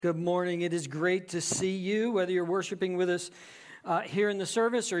Good morning. It is great to see you, whether you're worshiping with us here in the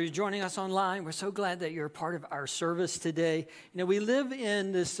service or you're joining us online. We're so glad that you're a part of our service today. You know, we live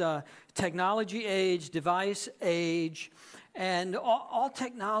in this technology age, device age, and all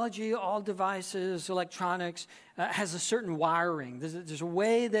technology, all devices, electronics has a certain wiring. There's a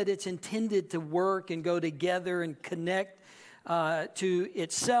way that it's intended to work and go together and connect to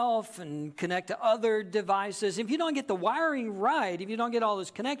itself and connect to other devices. If you don't get the wiring right, if you don't get all those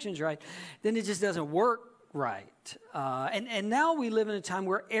connections right, then it just doesn't work right. And now we live in a time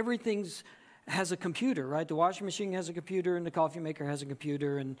where everything's has a computer, right? The washing machine has a computer and the coffee maker has a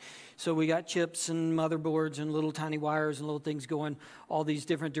computer. And so we got chips and motherboards and little tiny wires and little things going all these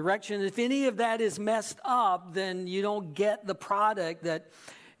different directions. If any of that is messed up, then you don't get the product that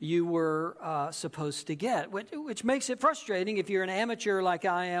you were supposed to get, which makes it frustrating if you're an amateur like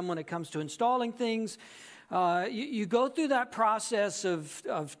I am when it comes to installing things. You go through that process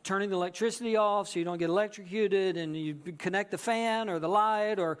of turning the electricity off so you don't get electrocuted, and you connect the fan or the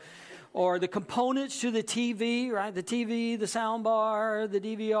light or the components to the TV, right? The TV, the sound bar, the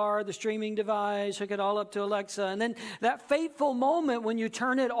DVR, the streaming device, hook it all up to Alexa. And then that fateful moment when you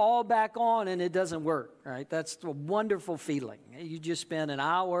turn it all back on and it doesn't work, right? That's a wonderful feeling. You just spend an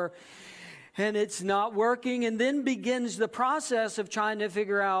hour and it's not working, and then begins the process of trying to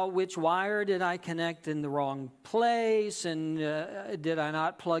figure out which wire did I connect in the wrong place, and did I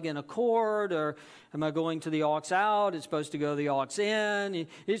not plug in a cord, or am I going to the aux out? It's supposed to go the aux in.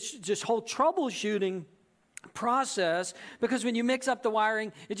 It's just whole troubleshooting process, because when you mix up the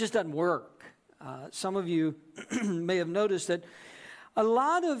wiring, it just doesn't work. Some of you may have noticed that a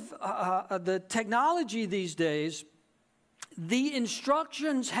lot of the technology these days, the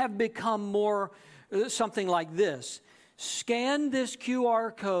instructions have become more something like this. Scan this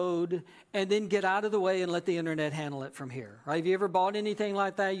QR code and then get out of the way and let the internet handle it from here. Right? Have you ever bought anything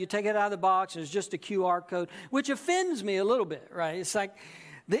like that? You take it out of the box and it's just a QR code, which offends me a little bit, right? It's like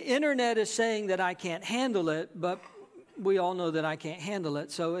the internet is saying that I can't handle it, but we all know that I can't handle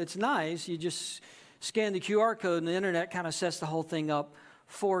it. So it's nice. You just scan the QR code and the internet kind of sets the whole thing up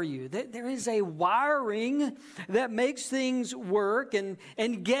for you. There is a wiring that makes things work, and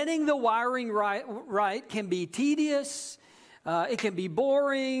getting the wiring right can be tedious, it can be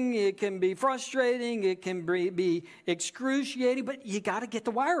boring, it can be frustrating, it can be excruciating, but you got to get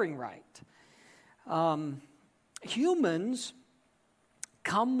the wiring right. Humans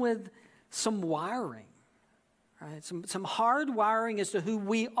come with some wiring. Right, some hard wiring as to who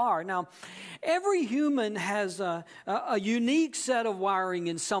we are. Now, every human has a unique set of wiring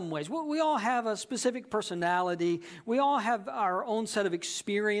in some ways. We all have a specific personality. We all have our own set of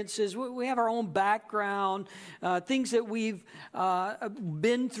experiences. We have our own background, things that we've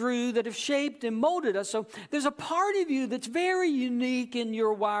been through that have shaped and molded us. So there's a part of you that's very unique in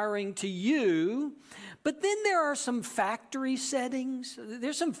your wiring to you. But then there are some factory settings.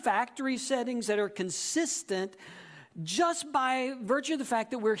 There's some factory settings that are consistent just by virtue of the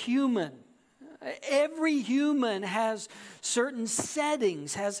fact that we're human. Every human has certain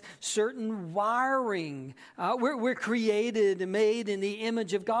settings, has certain wiring. We're created and made in the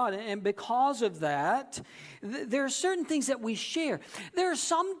image of God. And because of that, there are certain things that we share. There are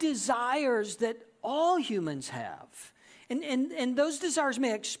some desires that all humans have. And those desires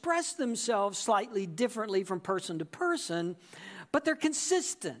may express themselves slightly differently from person to person, but they're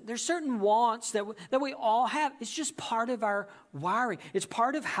consistent. There's certain wants that we all have. It's just part of our wiring. It's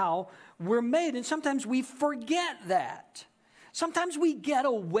part of how we're made. And sometimes we forget that. Sometimes we get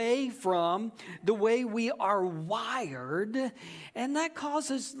away from the way we are wired, and that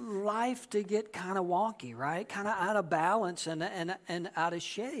causes life to get kind of wonky, right? Kind of out of balance and out of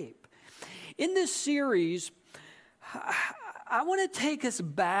shape. In this series, I want to take us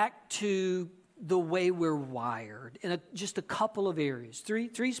back to the way we're wired in just a couple of areas,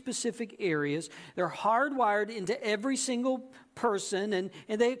 three specific areas. They're hardwired into every single person, and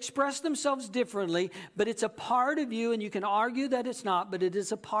they express themselves differently, but it's a part of you, and you can argue that it's not, but it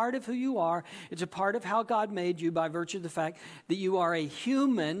is a part of who you are. It's a part of how God made you by virtue of the fact that you are a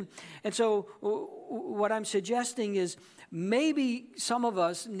human. And so what I'm suggesting is maybe some of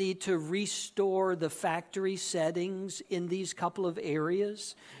us need to restore the factory settings in these couple of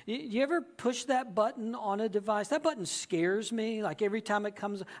areas. You ever push that button on a device? That button scares me. Like every time it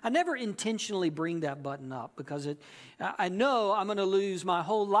comes, I never intentionally bring that button up because I know I'm going to lose my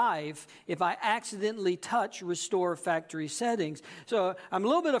whole life if I accidentally touch restore factory settings. So I'm a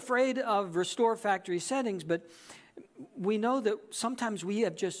little bit afraid of restore factory settings, but we know that sometimes we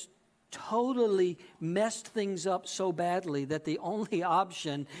have just totally messed things up so badly that the only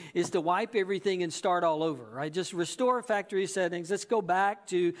option is to wipe everything and start all over, right? Just restore factory settings. Let's go back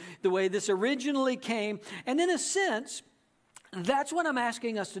to the way this originally came. And in a sense, that's what I'm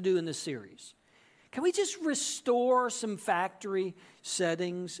asking us to do in this series. Can we just restore some factory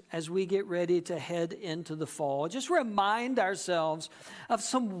settings as we get ready to head into the fall? Just remind ourselves of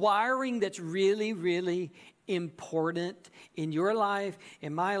some wiring that's really, really important in your life,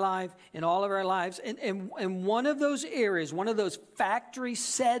 in my life, in all of our lives. And one of those areas, one of those factory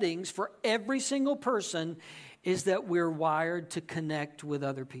settings for every single person is that we're wired to connect with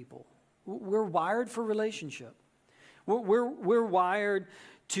other people. We're wired for relationship. We're wired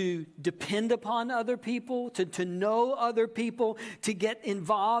to depend upon other people, to know other people, to get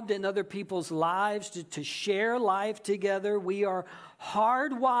involved in other people's lives, to share life together. We are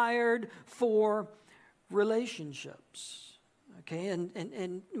hardwired for relationships. Okay,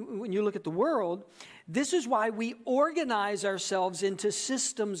 and when you look at the world, this is why we organize ourselves into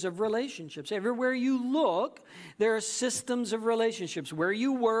systems of relationships. Everywhere you look, there are systems of relationships. Where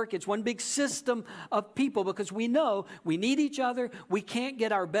you work, it's one big system of people because we know we need each other. We can't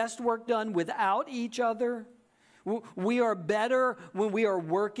get our best work done without each other. We are better when we are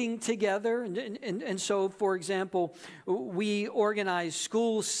working together. And so, for example, we organize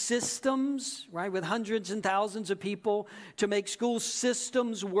school systems, right, with hundreds and thousands of people to make school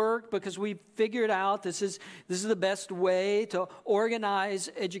systems work because we figured out this is the best way to organize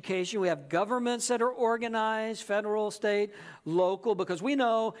education. We have governments that are organized, federal, state, local, because we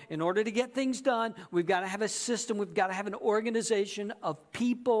know in order to get things done, we've got to have a system. We've got to have an organization of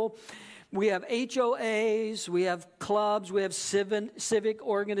people. We have HOAs, we have clubs, we have civic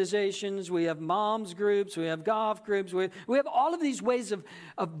organizations, we have moms groups, we have golf groups. We have all of these ways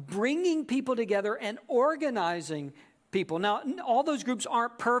of bringing people together and organizing people. Now, all those groups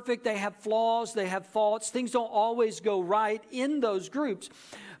aren't perfect. They have flaws, they have faults. Things don't always go right in those groups.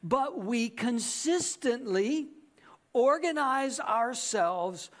 But we consistently organize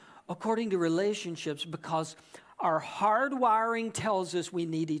ourselves according to relationships because our hardwiring tells us we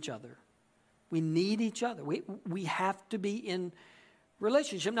need each other. We need each other. We have to be in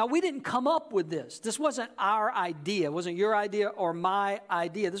relationship. Now, we didn't come up with this. This wasn't our idea. It wasn't your idea or my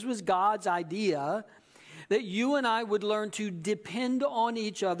idea. This was God's idea that you and I would learn to depend on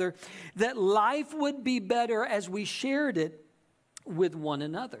each other, that life would be better as we shared it with one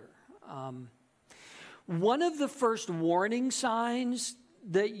another. One of the first warning signs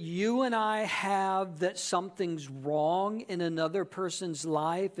that you and I have that something's wrong in another person's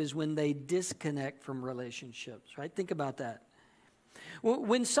life is when they disconnect from relationships, right? Think about that.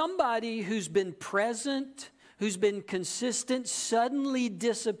 When somebody who's been present, who's been consistent, suddenly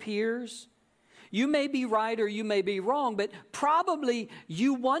disappears, you may be right or you may be wrong, but probably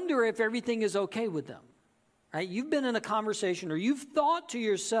you wonder if everything is okay with them. Right? You've been in a conversation or you've thought to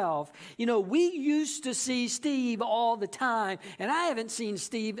yourself, we used to see Steve all the time, and I haven't seen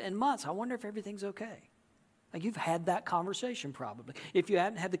Steve in months. I wonder if everything's okay. Like you've had that conversation probably. If you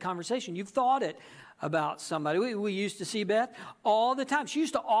hadn't had the conversation, you've thought it about somebody. We used to see Beth all the time. She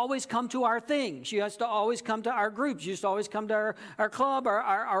used to always come to our thing. She used to always come to our groups. She used to always come to our club,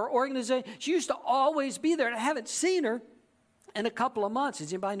 our organization. She used to always be there, and I haven't seen her in a couple of months.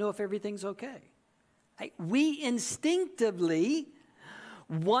 Does anybody know if everything's okay? We instinctively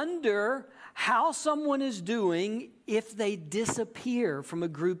wonder how someone is doing if they disappear from a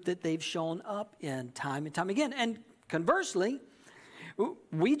group that they've shown up in time and time again. And conversely,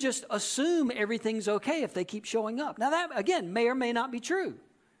 we just assume everything's okay if they keep showing up. Now that, again, may or may not be true.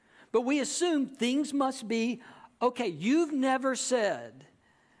 But we assume things must be okay. You've never said,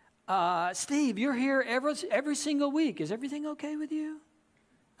 Steve, you're here every single week. Is everything okay with you?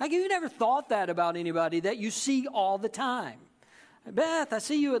 Like you never thought that about anybody that you see all the time. Beth, I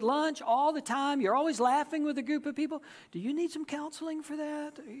see you at lunch all the time. You're always laughing with a group of people. Do you need some counseling for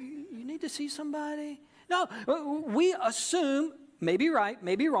that? You need to see somebody? No, we assume, maybe right,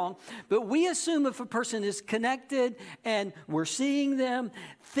 maybe wrong, but we assume if a person is connected and we're seeing them,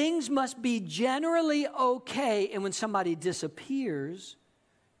 things must be generally okay. And when somebody disappears,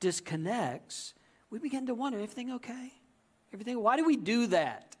 disconnects, we begin to wonder, everything okay? Everything? Why do we do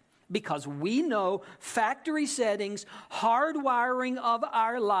that? Because we know factory settings, hardwiring of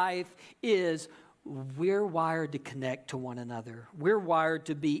our life is we're wired to connect to one another. We're wired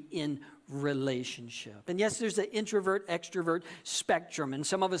to be in relationship. And yes, there's the introvert, extrovert spectrum. And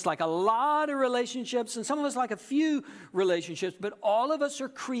some of us like a lot of relationships and some of us like a few relationships. But all of us are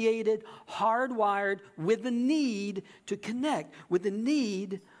created, hardwired with the need to connect, with the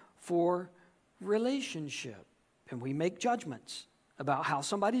need for relationship. And we make judgments about how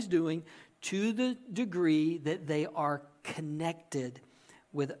somebody's doing to the degree that they are connected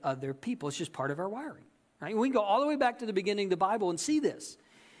with other people. It's just part of our wiring. Right? We can go all the way back to the beginning of the Bible and see this.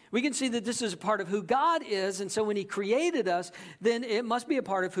 We can see that this is a part of who God is, and so when he created us, then it must be a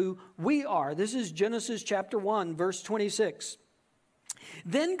part of who we are. This is Genesis chapter 1, verse 26.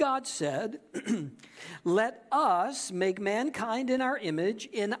 Then God said, let us make mankind in our image,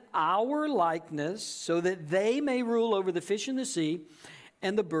 in our likeness, so that they may rule over the fish in the sea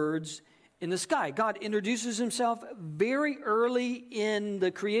and the birds in the sky. God introduces himself very early in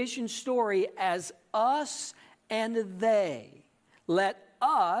the creation story as us and they. Let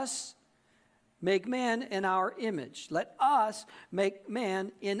us make man in our image. Let us make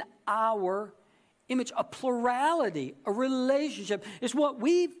man in our image. A plurality, a relationship. It's what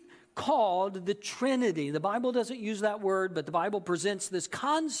we've called the Trinity. The Bible doesn't use that word, but the Bible presents this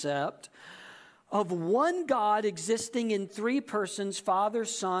concept of one God existing in three persons, Father,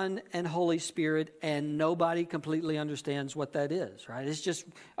 Son, and Holy Spirit, and nobody completely understands what that is, right?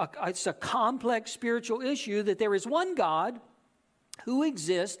 It's a complex spiritual issue that there is one God who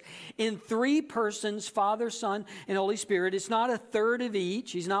exists in three persons, Father, Son, and Holy Spirit. It's not a third of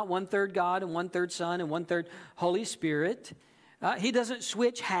each. He's not 1/3 God and 1/3 Son and 1/3 Holy Spirit. He doesn't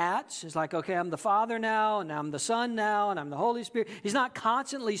switch hats. It's like, okay, I'm the Father now, and I'm the Son now, and I'm the Holy Spirit. He's not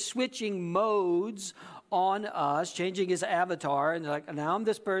constantly switching modes on us, changing his avatar, and like, now I'm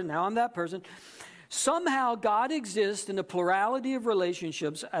this person, now I'm that person. Somehow God exists in a plurality of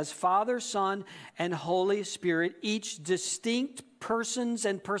relationships as Father, Son, and Holy Spirit, each distinct persons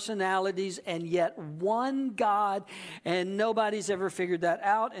and personalities, and yet one God, and nobody's ever figured that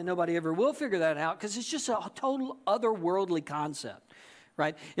out, and nobody ever will figure that out, because it's just a total otherworldly concept,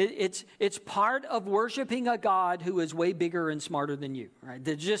 right? It's part of worshiping a God who is way bigger and smarter than you, right?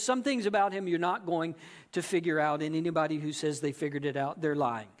 There's just some things about him you're not going to figure out, and anybody who says they figured it out, they're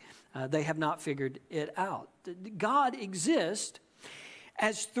lying. They have not figured it out. God exists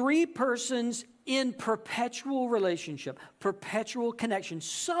as three persons in perpetual relationship, perpetual connection.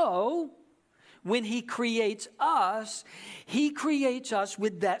 So, when he creates us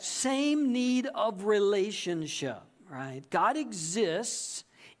with that same need of relationship, right? God exists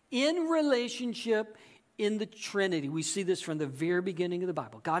in relationship in the Trinity. We see this from the very beginning of the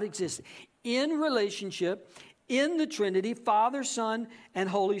Bible. God exists in relationship in the Trinity, Father, Son, and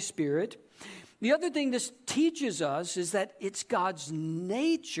Holy Spirit. The other thing this teaches us is that it's God's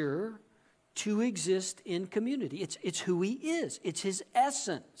nature to exist in community. It's who he is. It's his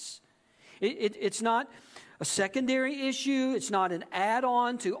essence. It's not a secondary issue. It's not an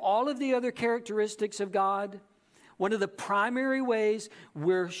add-on to all of the other characteristics of God. One of the primary ways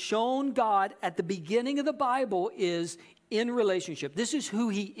we're shown God at the beginning of the Bible is in relationship. This is who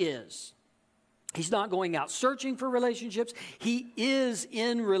he is. He's not going out searching for relationships. He is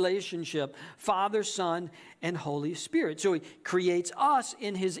in relationship, Father, Son, and Holy Spirit. So he creates us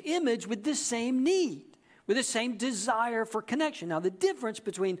in his image with this same need, with the same desire for connection. Now, the difference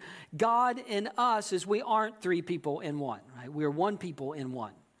between God and us is we aren't three people in one, right? We're one people in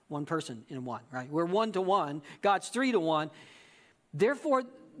one person in one, right? We're 1-to-1. God's 3-to-1. Therefore,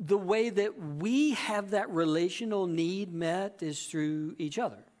 the way that we have that relational need met is through each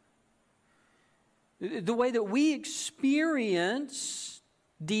other. The way that we experience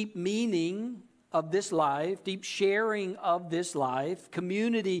deep meaning of this life, deep sharing of this life,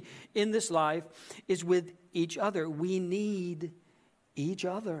 community in this life, is with each other. We need each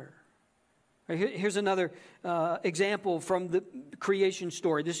other. Here's another example from the creation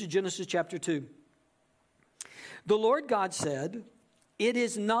story. This is Genesis chapter 2. The Lord God said, "It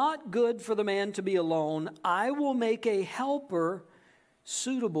is not good for the man to be alone. I will make a helper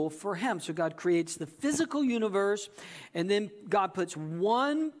suitable for him." So God creates the physical universe, and then God puts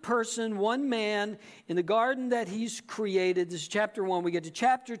one person, one man in the garden that he's created. This is chapter 1. We get to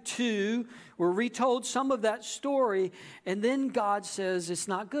chapter 2. We're retold some of that story, and then God says it's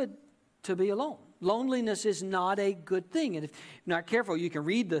not good to be alone. Loneliness is not a good thing. And if you're not careful, you can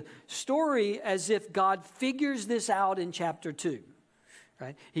read the story as if God figures this out in chapter 2.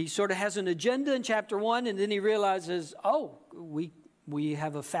 Right? He sort of has an agenda in chapter 1, and then he realizes, oh, we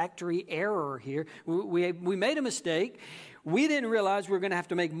have a factory error here. We made a mistake. We didn't realize we were going to have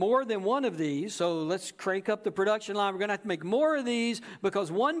to make more than one of these, so let's crank up the production line. We're going to have to make more of these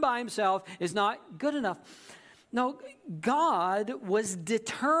because one by himself is not good enough. No, God was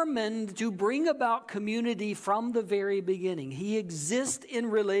determined to bring about community from the very beginning. He exists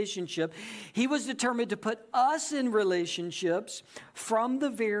in relationship. He was determined to put us in relationships from the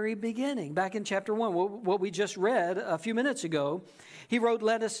very beginning. Back in chapter 1, what we just read a few minutes ago,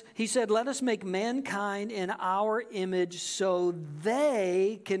 He said, let us make mankind in our image so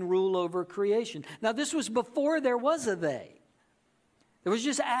they can rule over creation. Now, this was before there was a they. There was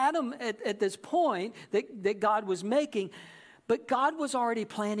just Adam at this point that God was making, but God was already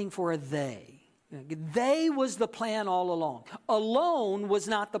planning for a they. They was the plan all along. Alone was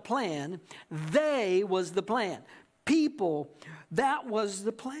not the plan. They was the plan. People, that was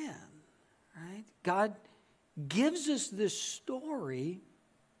the plan. Right? God gives us this story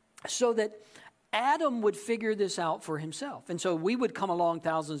so that Adam would figure this out for himself. And so we would come along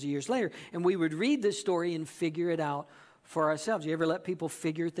thousands of years later and we would read this story and figure it out for ourselves. You ever let people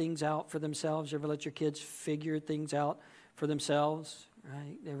figure things out for themselves? You ever let your kids figure things out for themselves?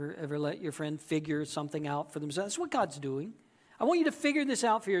 Right? Ever let your friend figure something out for themselves? That's what God's doing. I want you to figure this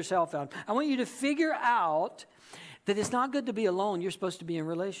out for yourself out. I want you to figure out that it's not good to be alone. You're supposed to be in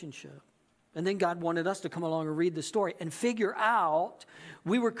relationship. And then God wanted us to come along and read the story and figure out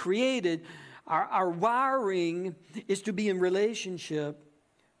we were created. Our wiring is to be in relationship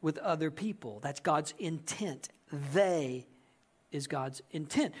with other people. That's God's intent. They is God's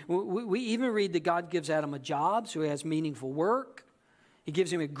intent. We even read that God gives Adam a job so he has meaningful work. He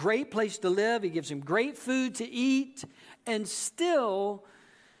gives him a great place to live. He gives him great food to eat. And still,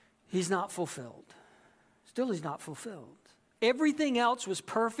 he's not fulfilled. Still, he's not fulfilled. Everything else was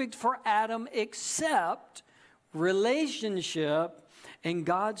perfect for Adam except relationship. And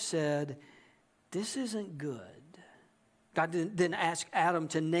God said, this isn't good. God didn't ask Adam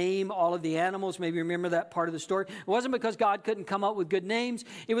to name all of the animals. Maybe you remember that part of the story. It wasn't because God couldn't come up with good names.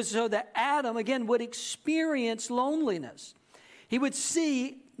 It was so that Adam, again, would experience loneliness. He would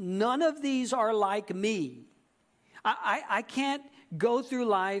see, none of these are like me. I can't go through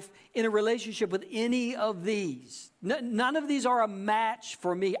life in a relationship with any of these. None of these are a match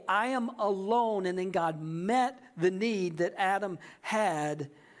for me. I am alone. And then God met the need that Adam had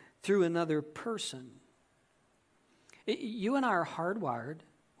through another person. You and I are hardwired.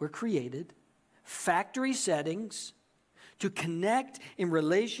 We're created. Factory settings to connect in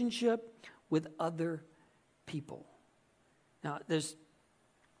relationship with other people. Now, there's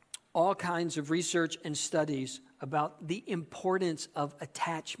all kinds of research and studies about the importance of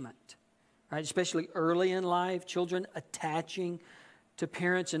attachment, right? Especially early in life, children attaching to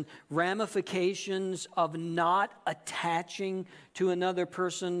parents and ramifications of not attaching to another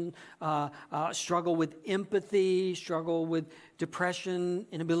person, struggle with empathy, struggle with depression,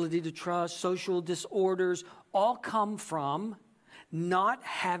 inability to trust, social disorders, all come from not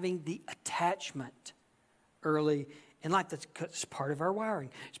having the attachment early in life. That's part of our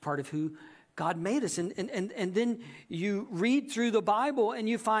wiring. It's part of who God made us. And then you read through the Bible and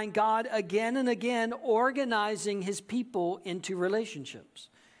you find God again and again organizing his people into relationships.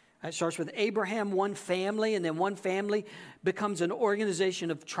 It starts with Abraham, one family, and then one family becomes an organization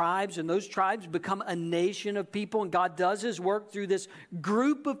of tribes, and those tribes become a nation of people, and God does his work through this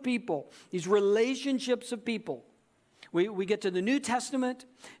group of people, these relationships of people. We get to the New Testament,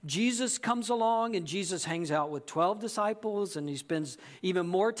 Jesus comes along and Jesus hangs out with 12 disciples and he spends even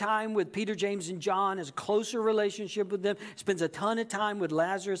more time with Peter, James, and John, has a closer relationship with them, spends a ton of time with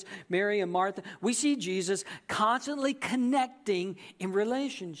Lazarus, Mary, and Martha. We see Jesus constantly connecting in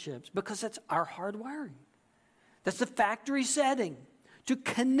relationships because that's our hardwiring. That's the factory setting, to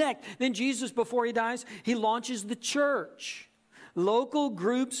connect. Then Jesus, before he dies, he launches the church. Local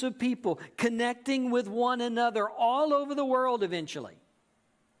groups of people connecting with one another all over the world eventually.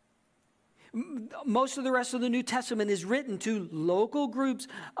 Most of the rest of the New Testament is written to local groups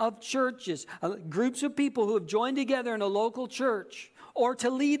of churches, groups of people who have joined together in a local church, or to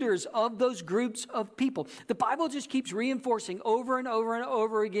leaders of those groups of people. The Bible just keeps reinforcing over and over and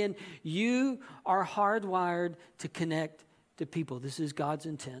over again, you are hardwired to connect to people. This is God's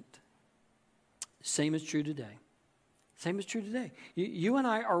intent. Same is true today. Same is true today. You and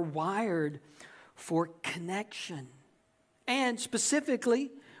I are wired for connection. And specifically,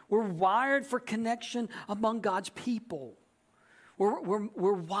 we're wired for connection among God's people.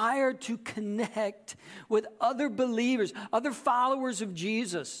 We're wired to connect with other believers, other followers of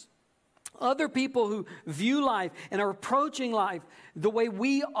Jesus, other people who view life and are approaching life the way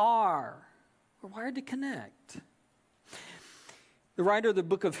we are. We're wired to connect. The writer of the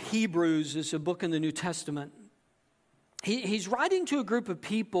book of Hebrews is a book in the New Testament. He's writing to a group of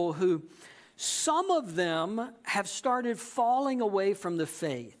people who, some of them have started falling away from the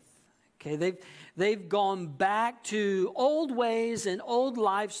faith. Okay, they've gone back to old ways and old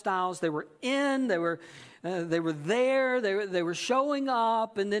lifestyles. They were there, they were showing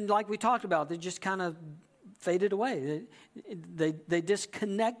up, and then, like we talked about, they just kind of faded away. They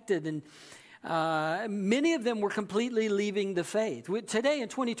disconnected, and Many of them were completely leaving the faith. Today in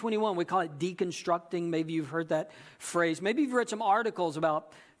 2021, we call it deconstructing. Maybe you've heard that phrase. Maybe you've read some articles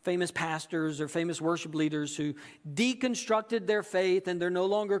about famous pastors or famous worship leaders who deconstructed their faith and they're no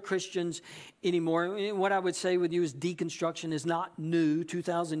longer Christians anymore. What I would say with you is deconstruction is not new.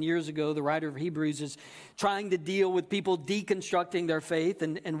 2,000 years ago, the writer of Hebrews is trying to deal with people deconstructing their faith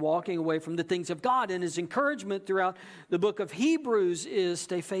and walking away from the things of God. And his encouragement throughout the book of Hebrews is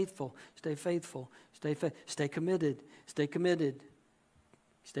stay faithful, stay faithful, stay committed, stay committed.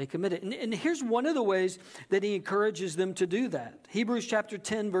 Stay committed. And here's one of the ways that he encourages them to do that. Hebrews chapter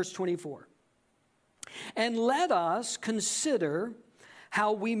 10, verse 24. And let us consider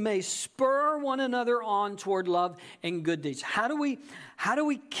how we may spur one another on toward love and good deeds. How do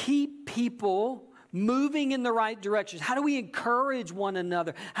we keep people moving in the right direction? How do we encourage one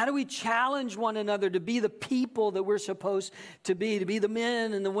another? How do we challenge one another to be the people that we're supposed to be the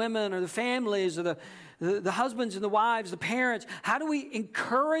men and the women or the families or the husbands and the wives, the parents? How do we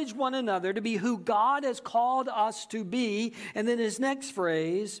encourage one another to be who God has called us to be? And then his next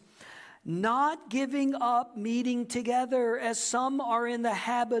phrase, not giving up meeting together as some are in the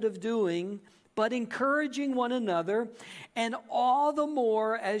habit of doing, but encouraging one another, and all the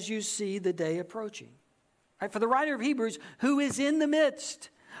more as you see the day approaching. Right? For the writer of Hebrews, who is in the midst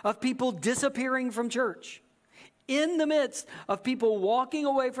of people disappearing from church, in the midst of people walking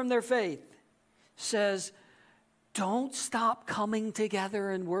away from their faith, says, don't stop coming together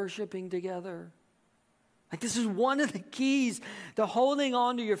and worshiping together. Like, this is one of the keys to holding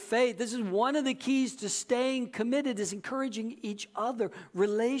on to your faith. This is one of the keys to staying committed, is encouraging each other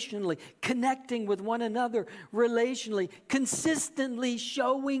relationally, connecting with one another relationally, consistently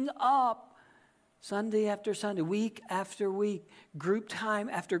showing up Sunday after Sunday, week after week, group time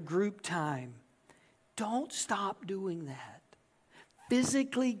after group time. Don't stop doing that.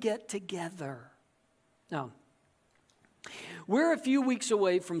 Physically get together. Now, we're a few weeks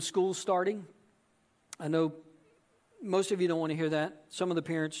away from school starting. I know most of you don't want to hear that. Some of the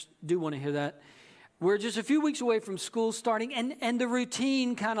parents do want to hear that. We're just a few weeks away from school starting and the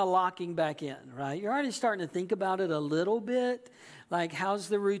routine kind of locking back in, right? You're already starting to think about it a little bit, like how's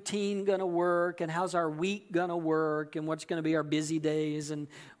the routine going to work and how's our week going to work and what's going to be our busy days and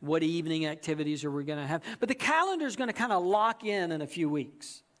what evening activities are we going to have. But the calendar is going to kind of lock in a few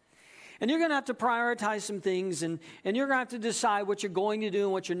weeks. And you're going to have to prioritize some things, and you're going to have to decide what you're going to do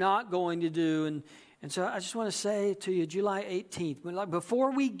and what you're not going to do. And so I just want to say to you, July 18th,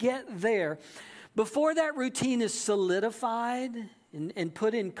 before we get there, before that routine is solidified and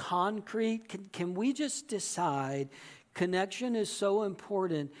put in concrete, can we just decide connection is so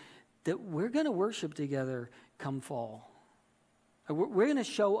important that we're going to worship together come fall? We're going to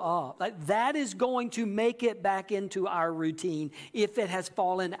show up. Like, that is going to make it back into our routine if it has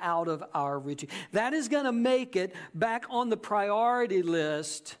fallen out of our routine. That is going to make it back on the priority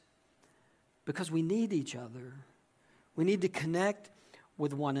list because we need each other. We need to connect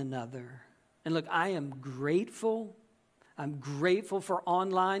with one another. And look, I am grateful. I'm grateful for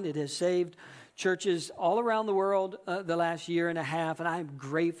online. It has saved churches all around the world the last year and a half, and I'm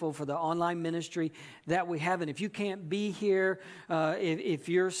grateful for the online ministry that we have. And if you can't be here, if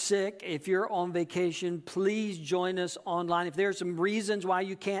you're sick, if you're on vacation, please join us online. If there are some reasons why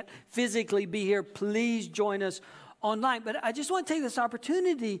you can't physically be here, please join us online. But I just want to take this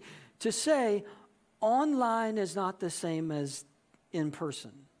opportunity to say online is not the same as in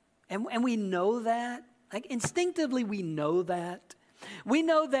person. And we know that. Like, instinctively, we know that. We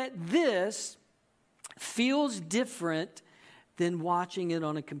know that this feels different than watching it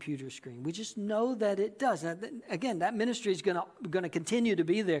on a computer screen. We just know that it does. Now, again, that ministry is going to continue to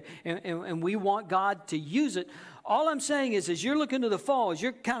be there, and we want God to use it. All I'm saying is, as you're looking to the fall, as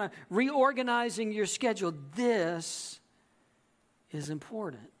you're kind of reorganizing your schedule, this is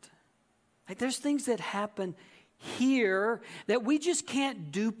important. Like, there's things that happen here that we just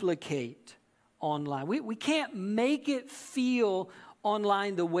can't duplicate online. We can't make it feel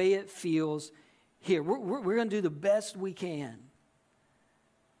online the way it feels here. We're going to do the best we can.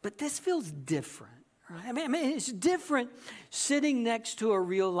 But this feels different, right? I mean, it's different sitting next to a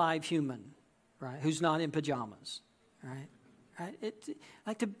real live human, right, who's not in pajamas, right?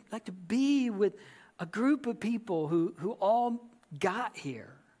 Like to be with a group of people who all got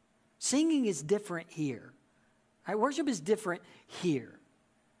here. Singing is different here. Right? Worship is different here.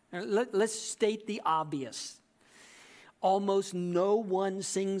 Let's state the obvious. Almost no one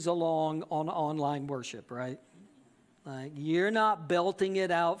sings along on online worship, right? Like, you're not belting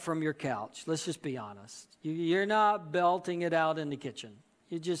it out from your couch. Let's just be honest. You're not belting it out in the kitchen.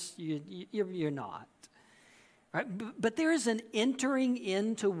 You're not. Right? But there is an entering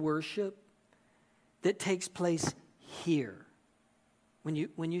into worship that takes place here. When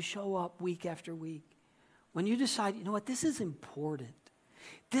you show up week after week, when you decide, you know what, this is important.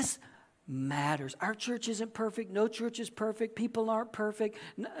 This matters. Our church isn't perfect. No church is perfect. People aren't perfect.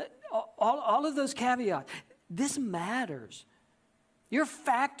 All of those caveats. This matters. Your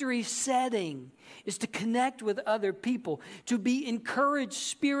factory setting is to connect with other people, to be encouraged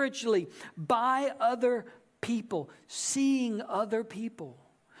spiritually by other people, seeing other people.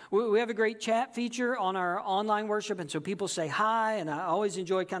 We have a great chat feature on our online worship, and so people say hi, and I always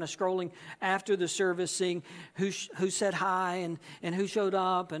enjoy kind of scrolling after the service, seeing who said hi and who showed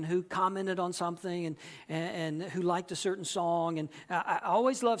up and who commented on something and who liked a certain song, and I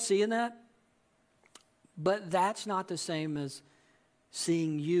always love seeing that, but that's not the same as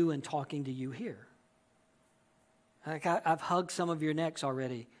seeing you and talking to you here. Like I've hugged some of your necks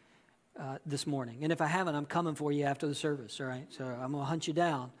already this morning, and if I haven't, I'm coming for you after the service, all right? So I'm going to hunt you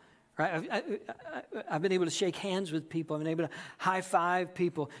down. Right? I've been able to shake hands with people. I've been able to high five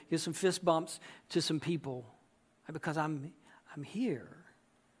people, give some fist bumps to some people, right? Because I'm here.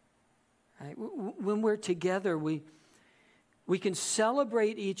 Right? When we're together, we can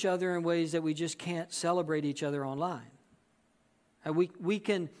celebrate each other in ways that we just can't celebrate each other online. We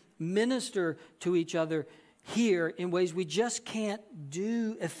can minister to each other here in ways we just can't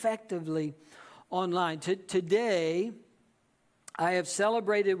do effectively online. Today, I have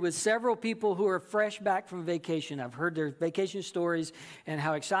celebrated with several people who are fresh back from vacation. I've heard their vacation stories and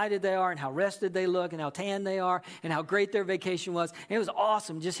how excited they are and how rested they look and how tan they are and how great their vacation was. And it was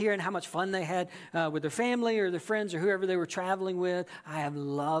awesome just hearing how much fun they had with their family or their friends or whoever they were traveling with. I have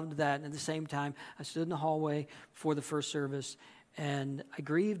loved that. And at the same time, I stood in the hallway for the first service, and I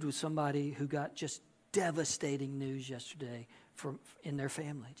grieved with somebody who got just devastating news yesterday in their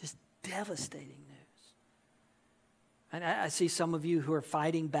family. Just devastating news. And I see some of you who are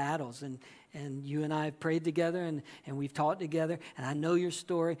fighting battles, and you and I have prayed together, and we've talked together, and I know your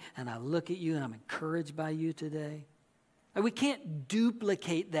story, and I look at you, and I'm encouraged by you today. And we can't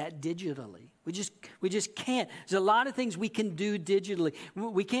duplicate that digitally. We just can't. There's a lot of things we can do digitally.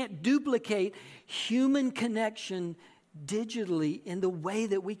 We can't duplicate human connection digitally in the way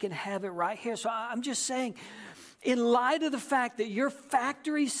that we can have it right here. So I'm just saying, in light of the fact that your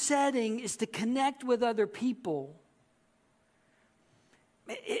factory setting is to connect with other people,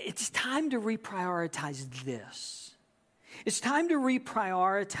 it's time to reprioritize this. It's time to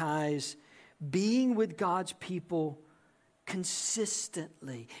reprioritize being with God's people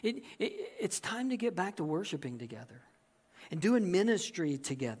consistently. It's time to get back to worshiping together and doing ministry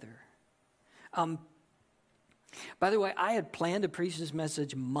together. By the way, I had planned to preach this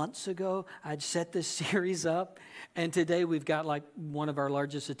message months ago. I'd set this series up, and today we've got like one of our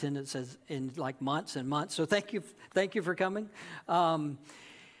largest attendances in like months and months. So thank you for coming.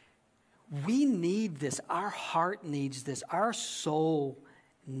 We need this. Our heart needs this. Our soul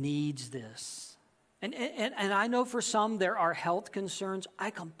needs this. And I know for some there are health concerns.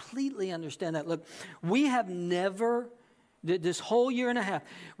 I completely understand that. Look, we have never, this whole year and a half,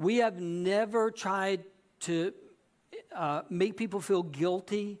 we have never tried to make people feel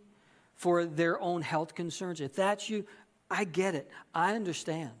guilty for their own health concerns. If that's you, I get it. I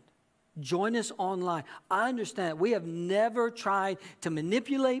understand. Join us online. I understand. We have never tried to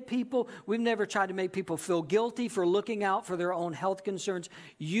manipulate people. We've never tried to make people feel guilty for looking out for their own health concerns.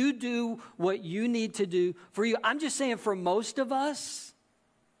 You do what you need to do for you. I'm just saying, for most of us,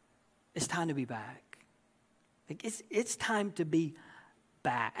 it's time to be back. Like it's time to be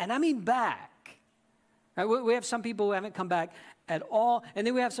back. And I mean back. Right, we have some people who haven't come back at all, and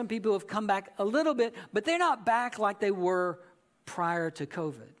then we have some people who have come back a little bit, but they're not back like they were prior to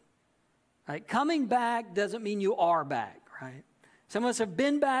COVID. Right? Coming back doesn't mean you are back, right? Some of us have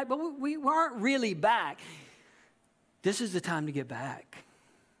been back, but we aren't really back. This is the time to get back.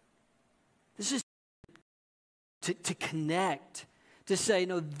 This is to connect, to say,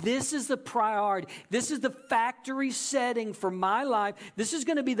 no, this is the priority. This is the factory setting for my life. This is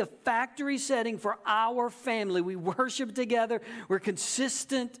going to be the factory setting for our family. We worship together. We're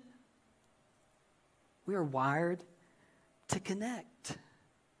consistent. We are wired to connect.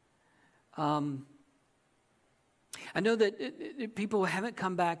 I know that people haven't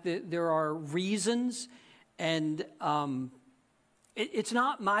come back. There are reasons, and it's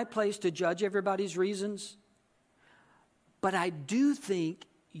not my place to judge everybody's reasons, but I do think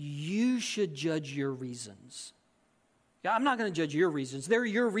you should judge your reasons. Yeah, I'm not going to judge your reasons. They're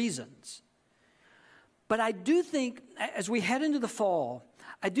your reasons. But I do think, as we head into the fall,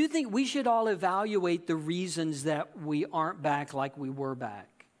 I do think we should all evaluate the reasons that we aren't back like we were back.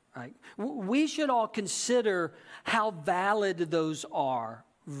 Right? We should all consider how valid those are,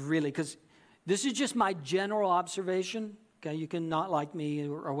 really, because This is just my general observation. Okay, you can not like me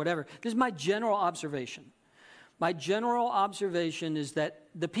or whatever. This is my general observation. My general observation is that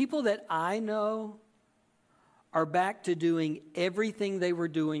the people that I know are back to doing everything they were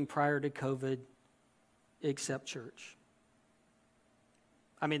doing prior to COVID except church.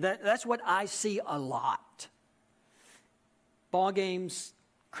 I mean, that's what I see a lot. Ball games,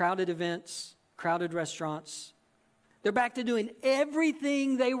 crowded events, crowded restaurants. They're back to doing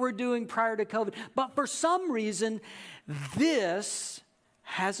everything they were doing prior to COVID. But for some reason, this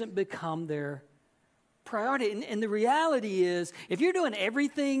hasn't become their priority. And the reality is, if you're doing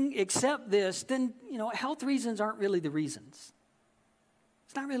everything except this, then, health reasons aren't really the reasons.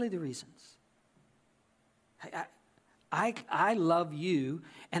 It's not really the reasons. I love you,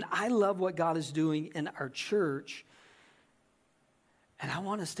 and I love what God is doing in our church, and I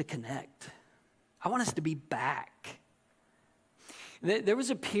want us to connect. I want us to be back. There was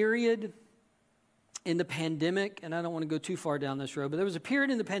a period in the pandemic, and I don't want to go too far down this road, but there was a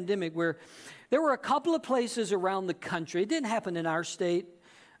period in the pandemic where there were a couple of places around the country. It didn't happen in our state,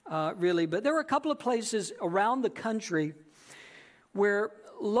 really, but there were a couple of places around the country where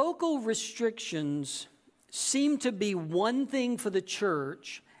local restrictions seemed to be one thing for the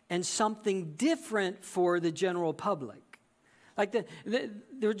church and something different for the general public. Like there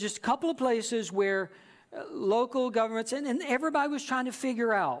were just a couple of places where local governments, and everybody was trying to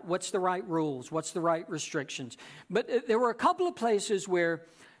figure out what's the right rules, what's the right restrictions. But there were a couple of places where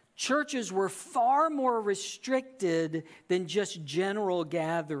churches were far more restricted than just general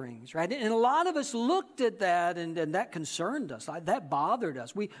gatherings, right? And a lot of us looked at that, and that concerned us. That bothered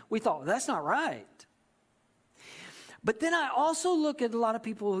us. We thought, well, that's not right. But then I also look at a lot of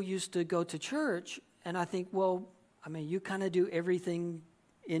people who used to go to church, and I think, well, I mean, you kind of do everything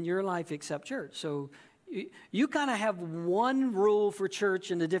in your life except church. So you kind of have one rule for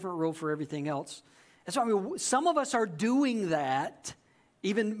church and a different rule for everything else. And so, I mean, some of us are doing that,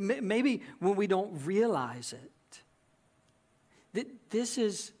 even maybe when we don't realize it. This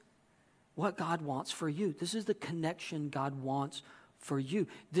is what God wants for you. This is the connection God wants for you.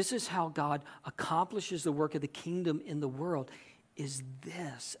 This is how God accomplishes the work of the kingdom in the world, is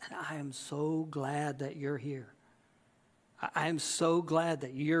this. And I am so glad that you're here. I am so glad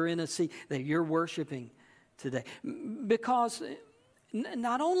that you're in a seat, that you're worshiping today. Because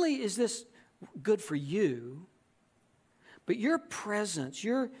not only is this good for you, but your presence,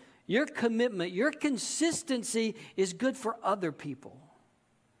 your commitment, your consistency is good for other people.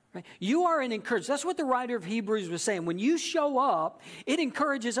 Right? You are an encouragement. That's what the writer of Hebrews was saying. When you show up, it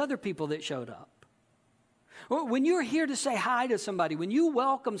encourages other people that showed up. When you're here to say hi to somebody, when you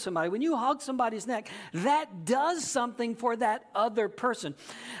welcome somebody, when you hug somebody's neck, that does something for that other person.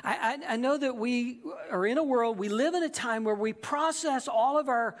 I know that we are in a world, we live in a time where we process all of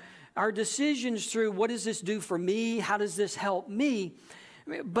our decisions through, what does this do for me? How does this help me?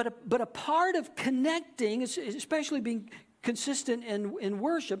 But a part of connecting, especially being consistent in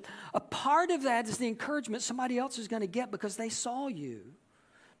worship, a part of that is the encouragement somebody else is going to get because they saw you,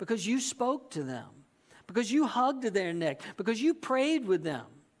 because you spoke to them, because you hugged their neck, because you prayed with them,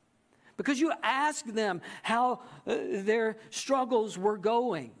 because you asked them how their struggles were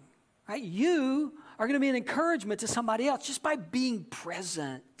going. Right? You are going to be an encouragement to somebody else just by being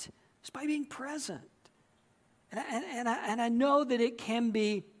present. Just by being present. And I know that it can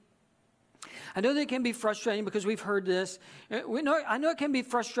be. I know that it can be frustrating because we've heard this. I know it can be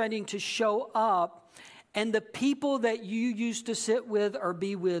frustrating to show up and the people that you used to sit with or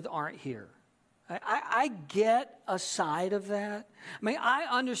be with aren't here. I get a side of that. I mean, I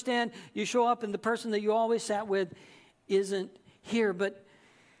understand you show up and the person that you always sat with isn't here. But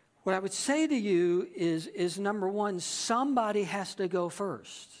what I would say to you is number one, somebody has to go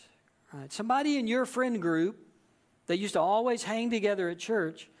first. Right? Somebody in your friend group that used to always hang together at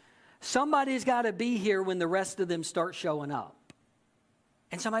church, somebody's got to be here when the rest of them start showing up.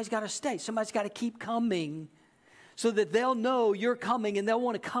 And somebody's got to stay. Somebody's got to keep coming so that they'll know you're coming and they'll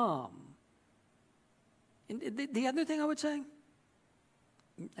want to come. And the other thing I would say,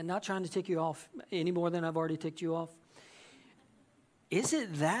 and not trying to tick you off any more than I've already ticked you off, is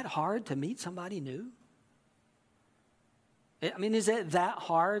it that hard to meet somebody new? I mean, is it that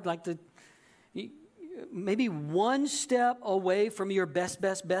hard? Like maybe one step away from your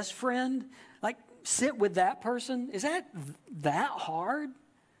best friend? Like sit with that person? Is that hard?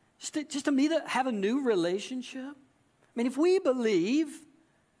 Just to have a new relationship? I mean, if we believe,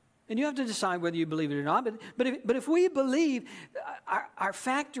 and you have to decide whether you believe it or not, but if we believe our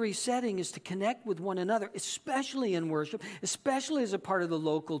factory setting is to connect with one another, especially in worship, especially as a part of the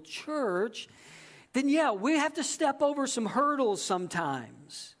local church, then yeah, we have to step over some hurdles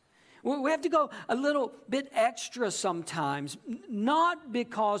sometimes. We have to go a little bit extra sometimes, not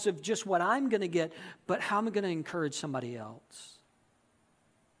because of just what I'm going to get, but how I'm going to encourage somebody else.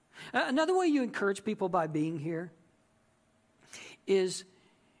 Another way you encourage people by being here is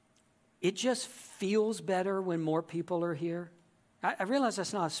it just feels better when more people are here. I realize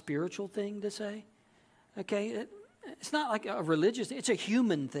that's not a spiritual thing to say, okay? It's not like a religious thing. It's a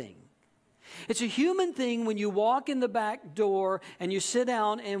human thing. It's a human thing when you walk in the back door and you sit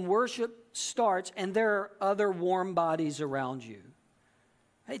down and worship starts and there are other warm bodies around you.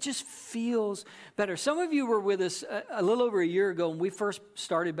 It just feels better. Some of you were with us a little over a year ago when we first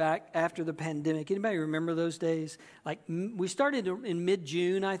started back after the pandemic. Anybody remember those days? Like we started in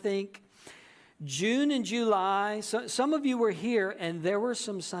mid-June, I think. June and July. So, some of you were here and there were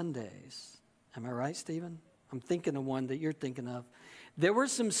some Sundays. Am I right, Stephen? I'm thinking of one that you're thinking of. There were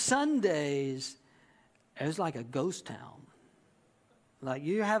some Sundays, it was like a ghost town. Like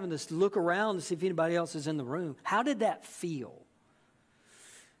you're having to look around to see if anybody else is in the room. How did that feel?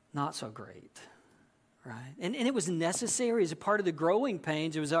 Not so great, right? And it was necessary as a part of the growing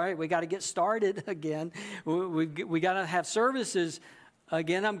pains. It was, all right, we got to get started again. We got to have services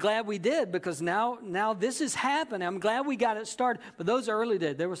again. I'm glad we did because now this is happening. I'm glad we got it started. But those early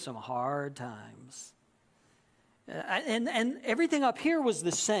days, there were some hard times. And everything up here was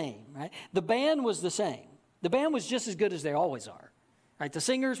the same, right? The band was the same. The band was just as good as they always are, right? The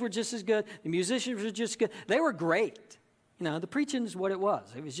singers were just as good. The musicians were just good. They were great. You know, the preaching is what it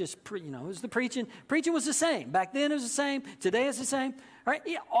was. It was just, it was the preaching. Preaching was the same. Back then it was the same. Today it's the same, right?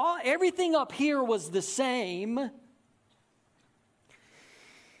 Everything up here was the same.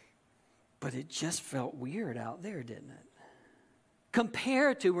 But it just felt weird out there, didn't it?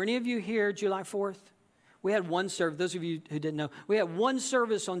 Compared to, were any of you here July 4th? We had one service. Those of you who didn't know, we had one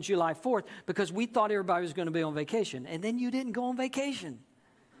service on July 4th because we thought everybody was going to be on vacation. And then you didn't go on vacation.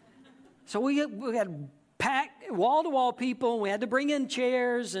 So we had packed wall-to-wall people. And we had to bring in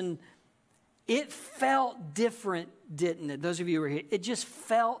chairs. And it felt different, didn't it? Those of you who were here, it just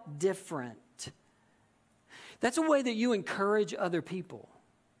felt different. That's a way that you encourage other people.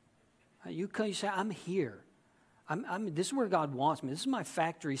 You say, I'm here. This is where God wants me. This is my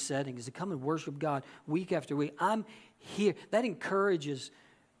factory setting, is to come and worship God week after week. I'm here. That encourages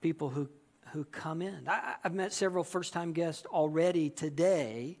people who come in. I've met several first-time guests already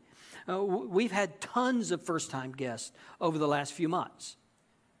today. We've had tons of first-time guests over the last few months.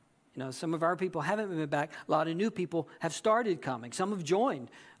 You know, some of our people haven't been back. A lot of new people have started coming. Some have joined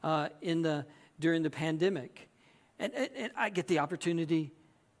during the pandemic. And I get the opportunity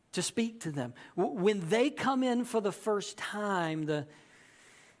to speak to them. When they come in for the first time, the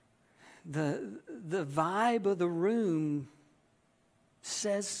vibe of the room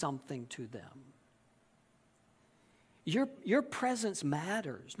says something to them. Your presence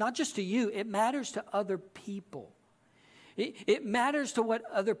matters, not just to you, it matters to other people. It matters to what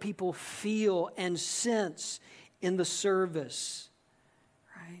other people feel and sense in the service,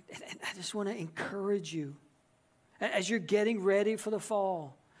 right? And I just want to encourage you as you're getting ready for the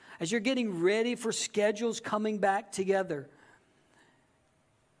fall, as you're getting ready for schedules coming back together.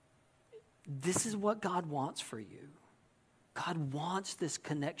 This is what God wants for you. God wants this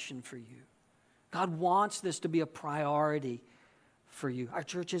connection for you. God wants this to be a priority for you. Our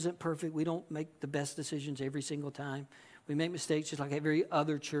church isn't perfect. We don't make the best decisions every single time. We make mistakes just like every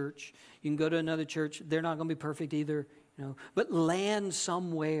other church. You can go to another church. They're not going to be perfect either. But land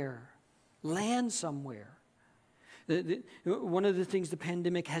somewhere. Land somewhere. One of the things the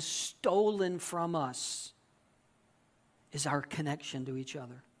pandemic has stolen from us is our connection to each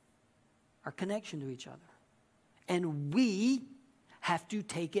other. Our connection to each other. And we have to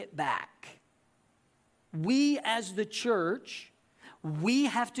take it back. We as the church, we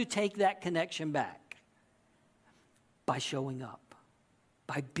have to take that connection back by showing up,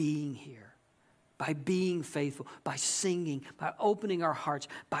 by being here, by being faithful, by singing, by opening our hearts,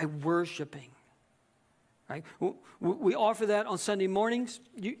 by worshiping. Right? We offer that on Sunday mornings.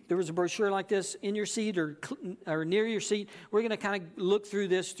 There was a brochure like this in your seat or near your seat. We're going to kind of look through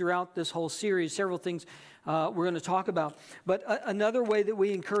this throughout this whole series, several things we're going to talk about. But another way that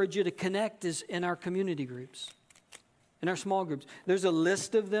we encourage you to connect is in our community groups, in our small groups. There's a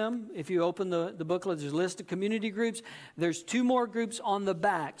list of them. If you open the booklet, there's a list of community groups. There's 2 more groups on the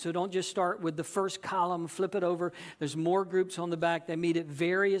back, so don't just start with the first column, flip it over. There's more groups on the back. They meet at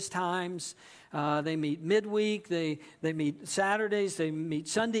various times. They meet midweek, they meet Saturdays, they meet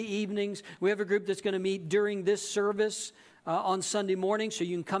Sunday evenings. We have a group that's going to meet during this service on Sunday morning, so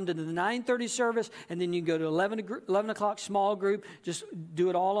you can come to the 9:30 service, and then you can go to 11 o'clock small group. Just do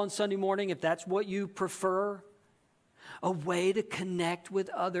it all on Sunday morning if that's what you prefer. a way to connect with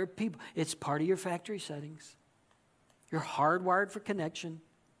other people. It's part of your factory settings. You're hardwired for connection.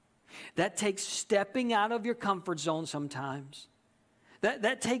 That takes stepping out of your comfort zone sometimes.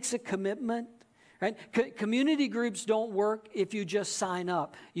 That takes a commitment. Right? Community groups don't work if you just sign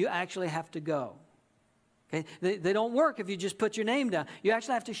up. You actually have to go. Okay? They don't work if you just put your name down. You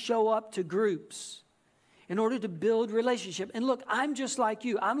actually have to show up to groups in order to build relationship. And look, I'm just like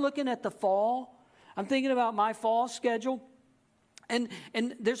you. I'm looking at the fall. I'm thinking about my fall schedule. And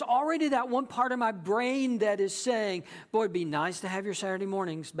there's already that one part of my brain that is saying, boy, it'd be nice to have your Saturday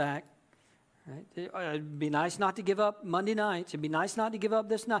mornings back. Right? It'd be nice not to give up Monday nights. It'd be nice not to give up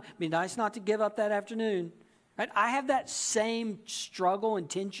this night. It'd be nice not to give up that afternoon. Right? I have that same struggle and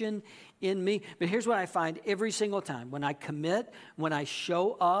tension in me. But here's what I find every single time. When I commit, when I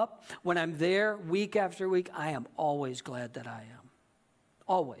show up, when I'm there week after week, I am always glad that I am.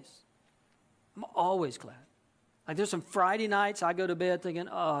 Always. I'm always glad. Like there's some Friday nights I go to bed thinking,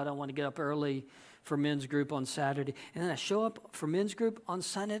 oh, I don't want to get up early for men's group on Saturday. And then I show up for men's group on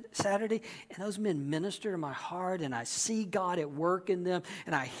Saturday, and those men minister to my heart, and I see God at work in them,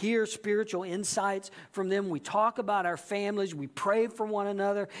 and I hear spiritual insights from them. We talk about our families. We pray for one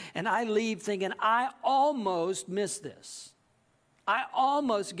another, and I leave thinking, I almost missed this. I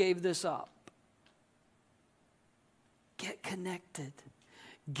almost gave this up. Get connected.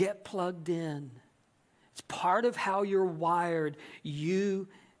 Get plugged in. It's part of how you're wired. You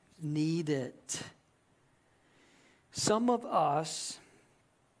need it. Some of us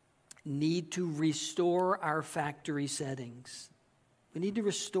need to restore our factory settings. We need to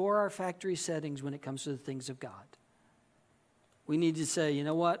restore our factory settings when it comes to the things of God. We need to say, you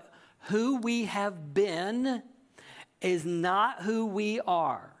know what? Who we have been is not who we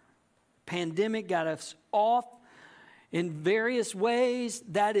are. Pandemic got us off in various ways.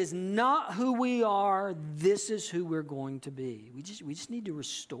 That is not who we are. This is who we're going to be. We just need to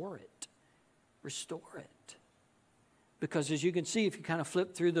restore it. Restore it. Because as you can see, if you kind of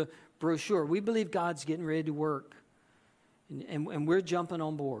flip through the brochure, we believe God's getting ready to work. And we're jumping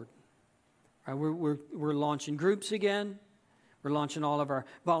on board. Right? We're launching groups again. We're launching all of our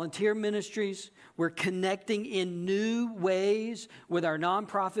volunteer ministries. We're connecting in new ways with our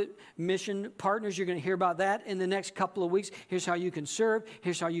nonprofit mission partners. You're going to hear about that in the next couple of weeks. Here's how you can serve.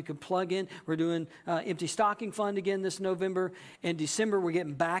 Here's how you can plug in. We're doing Empty Stocking Fund again this November. In December, we're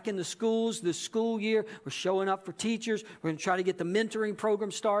getting back in the schools this school year. We're showing up for teachers. We're going to try to get the mentoring program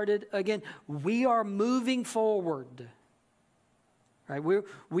started again. We are moving forward. Right?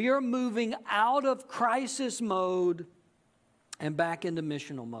 We are moving out of crisis mode and back into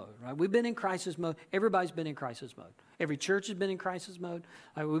missional mode, right? We've been in crisis mode. Everybody's been in crisis mode. Every church has been in crisis mode.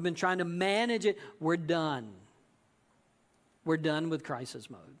 We've been trying to manage it. We're done. We're done with crisis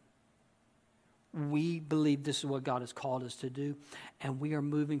mode. We believe this is what God has called us to do, and we are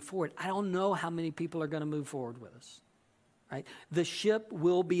moving forward. I don't know how many people are going to move forward with us, right? The ship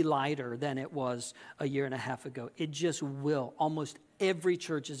will be lighter than it was a year and a half ago. It just will. Almost every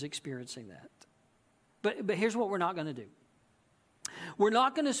church is experiencing that. But here's what we're not going to do. We're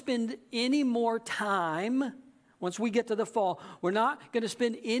not going to spend any more time, once we get to the fall, we're not going to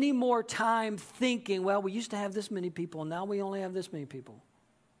spend any more time thinking, well, we used to have this many people, and now we only have this many people.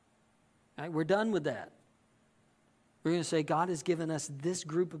 Right? We're done with that. We're going to say, God has given us this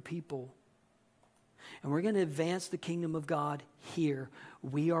group of people, and we're going to advance the kingdom of God here.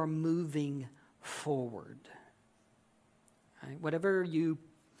 We are moving forward. Right? Whatever you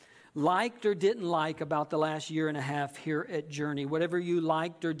liked or didn't like about the last year and a half here at Journey, whatever you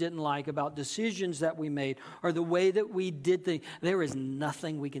liked or didn't like about decisions that we made or the way that we did things, there is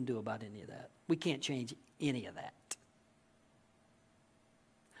nothing we can do about any of that. We can't change any of that.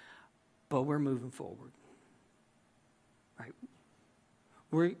 But we're moving forward.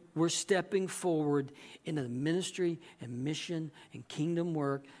 Right? We're stepping forward into the ministry and mission and kingdom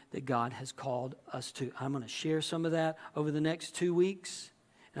work that God has called us to. I'm going to share some of that over the next 2 weeks.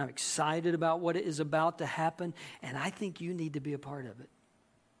 And I'm excited about what is about to happen. And I think you need to be a part of it.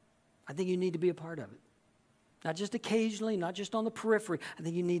 I think you need to be a part of it. Not just occasionally, not just on the periphery. I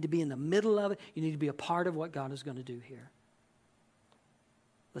think you need to be in the middle of it. You need to be a part of what God is going to do here.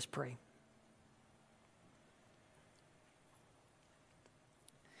 Let's pray.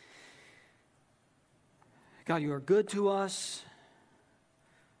 God, you are good to us.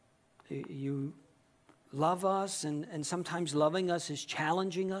 You love us, and sometimes loving us is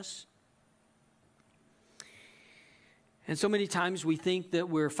challenging us. And so many times we think that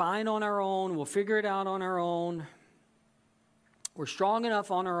we're fine on our own, we'll figure it out on our own, we're strong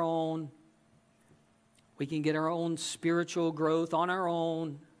enough on our own, we can get our own spiritual growth on our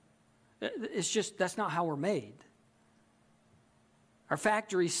own. It's just, that's not how we're made. Our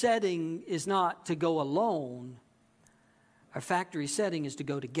factory setting is not to go alone. Our factory setting is to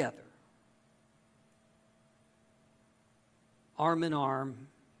go together. Arm in arm,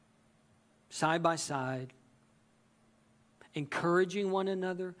 side by side, encouraging one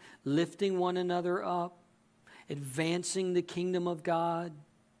another, lifting one another up, advancing the kingdom of God.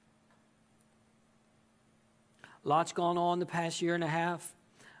 Lots gone on the past year and a half.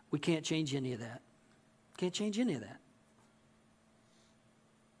 We can't change any of that. Can't change any of that.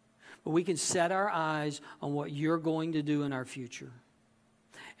 But we can set our eyes on what you're going to do in our future.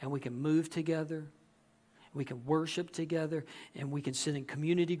 And we can move together. We can worship together. And we can sit in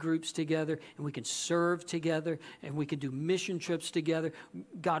community groups together. And we can serve together. And we can do mission trips together.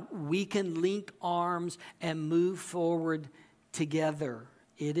 God, we can link arms and move forward together.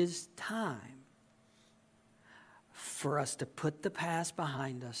 It is time for us to put the past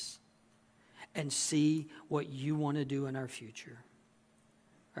behind us and see what you want to do in our future.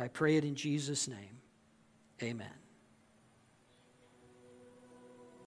 I pray it in Jesus' name. Amen.